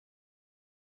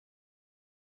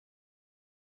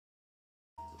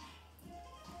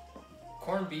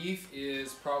Corned beef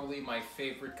is probably my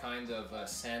favorite kind of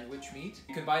sandwich meat.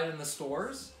 You can buy it in the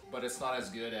stores, but it's not as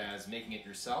good as making it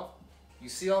yourself. You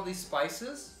see all these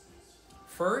spices?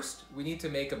 First, we need to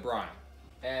make a brine.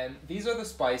 And these are the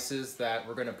spices that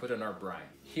we're gonna put in our brine.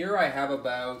 Here I have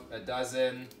about a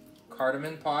dozen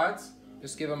cardamom pods.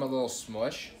 Just give them a little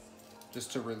smush,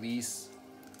 just to release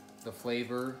the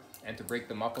flavor and to break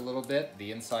them up a little bit.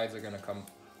 The insides are gonna come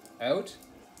out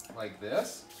like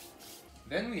this.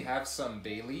 Then we have some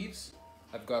bay leaves.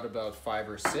 I've got about 5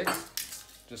 or 6.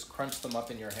 Just crunch them up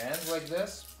in your hands like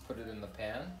this, put it in the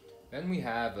pan. Then we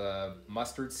have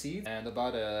mustard seed and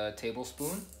about a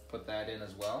tablespoon, put that in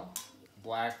as well.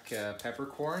 Black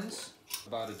peppercorns,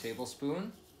 about a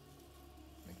tablespoon,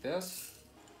 like this.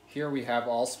 Here we have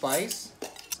allspice,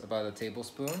 about a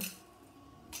tablespoon.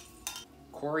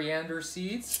 Coriander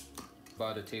seeds,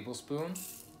 about a tablespoon.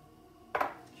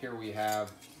 Here we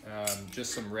have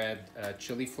just some red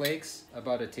chili flakes,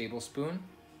 about a tablespoon.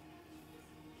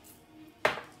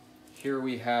 Here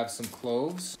we have some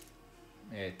cloves,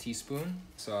 a teaspoon.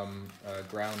 Some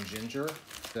ground ginger.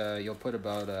 You'll put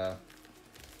about a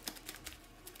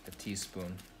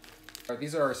teaspoon.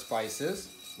 These are our spices.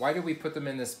 Why do we put them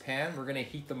in this pan? We're gonna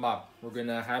heat them up. We're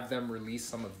gonna have them release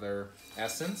some of their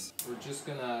essence. We're just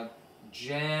gonna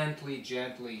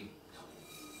gently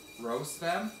roast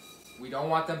them. We don't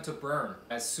want them to burn.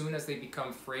 As soon as they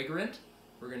become fragrant,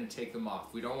 we're gonna take them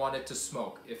off. We don't want it to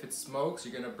smoke. If it smokes,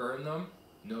 you're gonna burn them.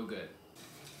 No good.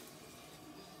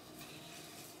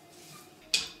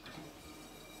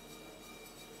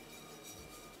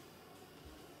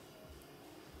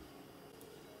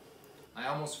 I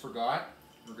almost forgot.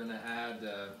 We're gonna add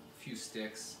a few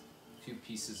sticks, a few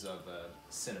pieces of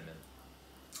cinnamon.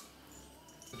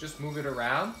 So just move it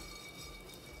around.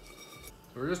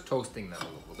 We're just toasting them a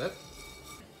little bit.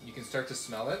 You can start to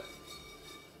smell it.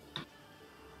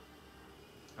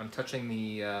 I'm touching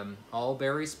the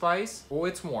allberry spice. Oh,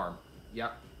 it's warm. Yeah,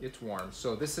 it's warm.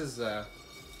 So this is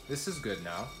good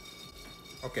now.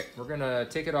 Okay, we're gonna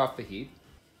take it off the heat.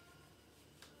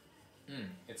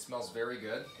 It smells very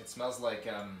good. It smells like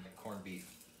corned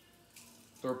beef.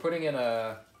 So we're putting in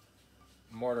a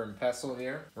mortar and pestle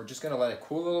here. We're just gonna let it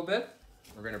cool a little bit.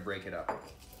 We're gonna break it up.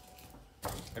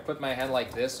 I put my hand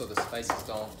like this so the spices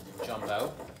don't jump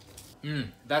out.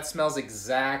 That smells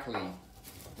exactly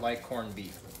like corned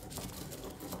beef.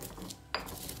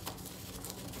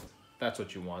 That's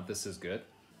what you want. This is good.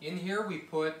 In here we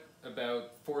put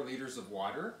about 4 liters of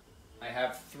water. I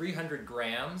have 300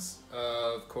 grams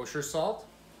of kosher salt.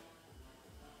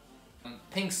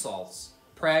 Pink salts,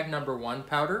 Prague #1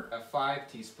 powder,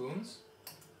 5 teaspoons.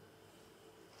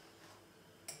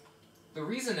 The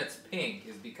reason it's pink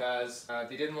is because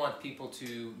they didn't want people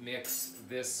to mix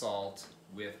this salt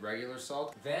with regular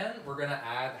salt. Then we're gonna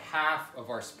add half of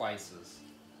our spices.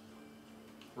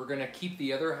 We're gonna keep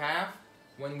the other half.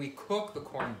 When we cook the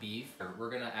corned beef, we're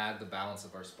gonna add the balance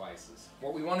of our spices.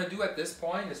 What we wanna do at this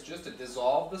point is just to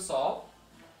dissolve the salt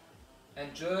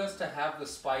and just to have the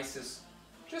spices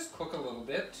just cook a little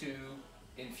bit to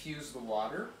infuse the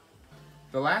water.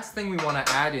 The last thing we wanna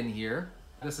add in here,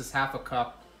 this is half a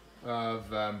cup of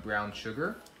brown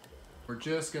sugar. We're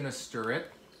just gonna stir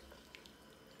it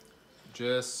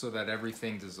just so that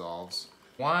everything dissolves.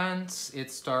 Once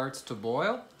it starts to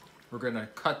boil, we're gonna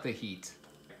cut the heat.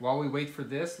 While we wait for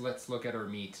this, let's look at our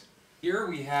meat. Here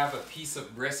we have a piece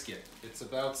of brisket. It's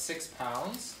about 6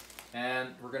 pounds,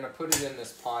 and we're gonna put it in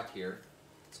this pot here.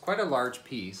 It's quite a large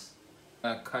piece.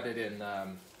 Cut it in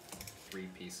 3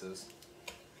 pieces.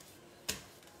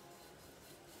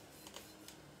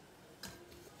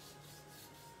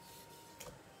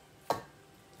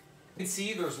 You can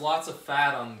see there's lots of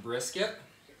fat on the brisket.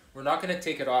 We're not gonna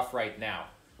take it off right now.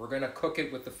 We're gonna cook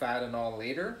it with the fat and all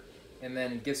later. And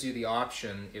then it gives you the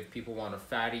option, if people want a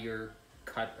fattier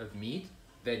cut of meat,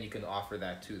 then you can offer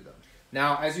that to them.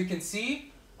 Now, as you can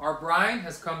see, our brine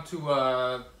has come to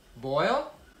a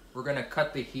boil. We're gonna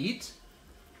cut the heat.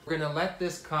 We're gonna let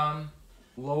this come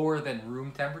lower than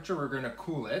room temperature. We're gonna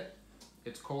cool it.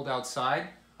 It's cold outside.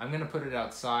 I'm gonna put it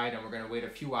outside and we're gonna wait a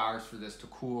few hours for this to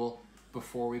cool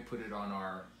before we put it on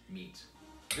our meat.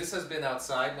 This has been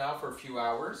outside now for a few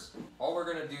hours. All we're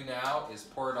gonna do now is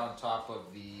pour it on top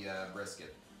of the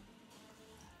brisket.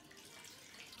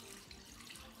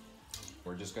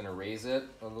 We're just gonna raise it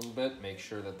a little bit, make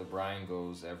sure that the brine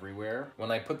goes everywhere. When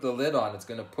I put the lid on, it's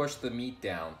gonna push the meat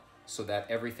down so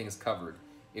that everything's covered.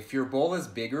 If your bowl is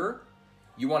bigger,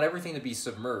 you want everything to be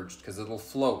submerged because it'll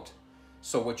float.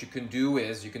 So what you can do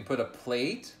is you can put a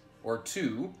plate or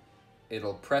 2,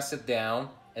 it'll press it down,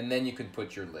 and then you can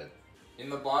put your lid. In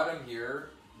the bottom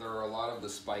here, there are a lot of the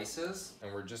spices,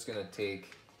 and we're just gonna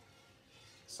take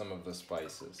some of the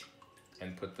spices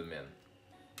and put them in.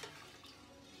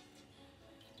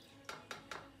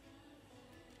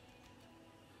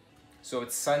 So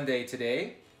it's Sunday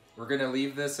today. We're gonna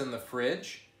leave this in the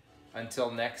fridge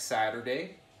until next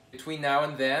Saturday. Between now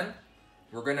and then,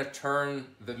 we're gonna turn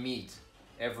the meat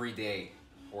every day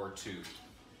or two.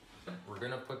 We're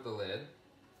gonna put the lid.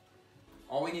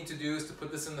 All we need to do is to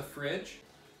put this in the fridge.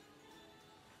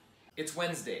 It's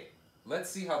Wednesday.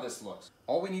 Let's see how this looks.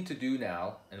 All we need to do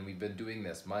now, and we've been doing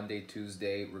this Monday,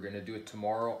 Tuesday, we're gonna do it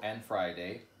tomorrow and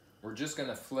Friday. We're just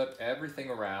gonna flip everything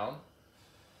around.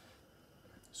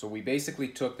 So we basically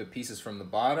took the pieces from the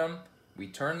bottom, we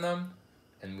turned them,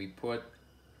 and we put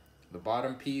the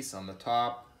bottom piece on the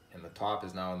top, and the top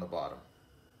is now on the bottom.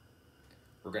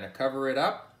 We're gonna cover it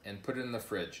up and put it in the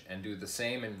fridge and do the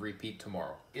same and repeat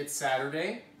tomorrow. It's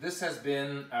Saturday. This has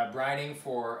been brining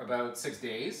for about 6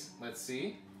 days. Let's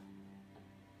see.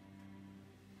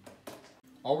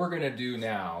 All we're gonna do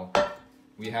now,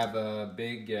 we have a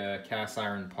big cast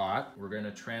iron pot. We're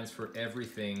gonna transfer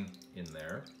everything in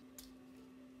there.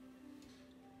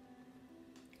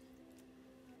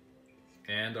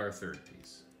 And our third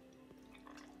piece.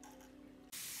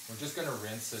 We're just gonna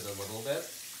rinse it a little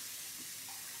bit.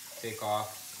 Take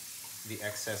off the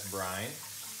excess brine.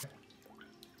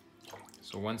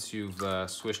 So once you've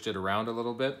swished it around a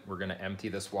little bit, we're gonna empty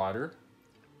this water.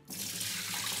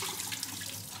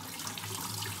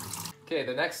 Okay,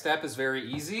 the next step is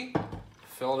very easy.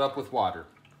 Fill it up with water.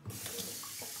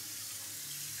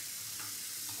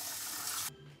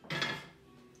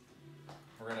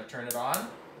 We're gonna turn it on.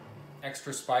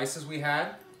 Extra spices we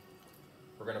had,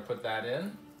 we're gonna put that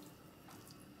in.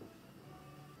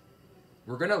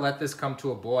 We're gonna let this come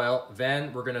to a boil,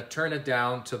 then we're gonna turn it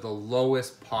down to the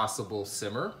lowest possible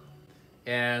simmer,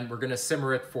 and we're gonna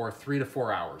simmer it for 3 to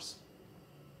 4 hours.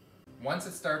 Once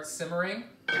it starts simmering,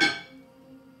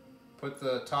 put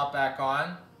the top back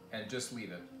on and just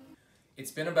leave it.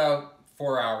 It's been about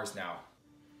 4 hours now.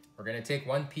 We're gonna take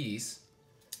one piece.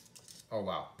 Oh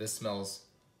wow, this smells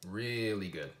really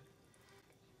good.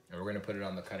 And we're gonna put it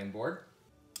on the cutting board.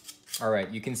 All right,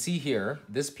 you can see here,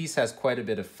 this piece has quite a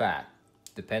bit of fat.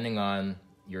 Depending on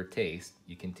your taste,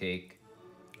 you can take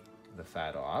the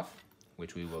fat off,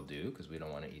 which we will do because we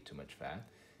don't wanna eat too much fat.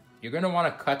 You're gonna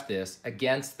wanna cut this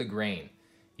against the grain.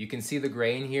 You can see the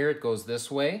grain here, it goes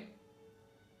this way.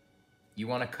 You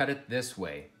wanna cut it this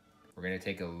way. We're gonna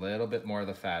take a little bit more of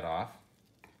the fat off.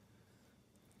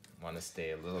 Wanna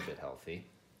stay a little bit healthy.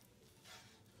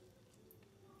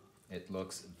 It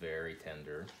looks very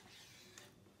tender.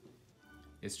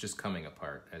 It's just coming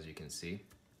apart, as you can see.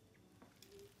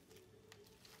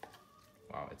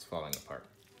 Wow, it's falling apart,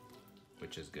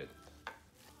 which is good.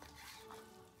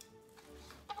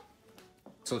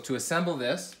 So to assemble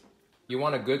this, you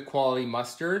want a good quality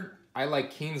mustard. I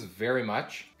like Keen's very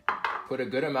much. Put a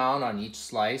good amount on each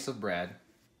slice of bread.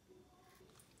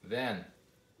 Then,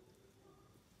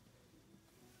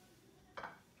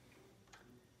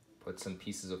 put some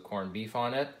pieces of corned beef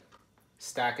on it.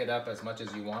 Stack it up as much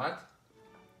as you want.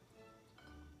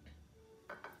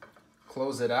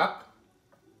 Close it up.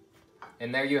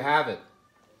 And there you have it.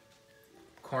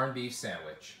 Corned beef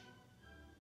sandwich.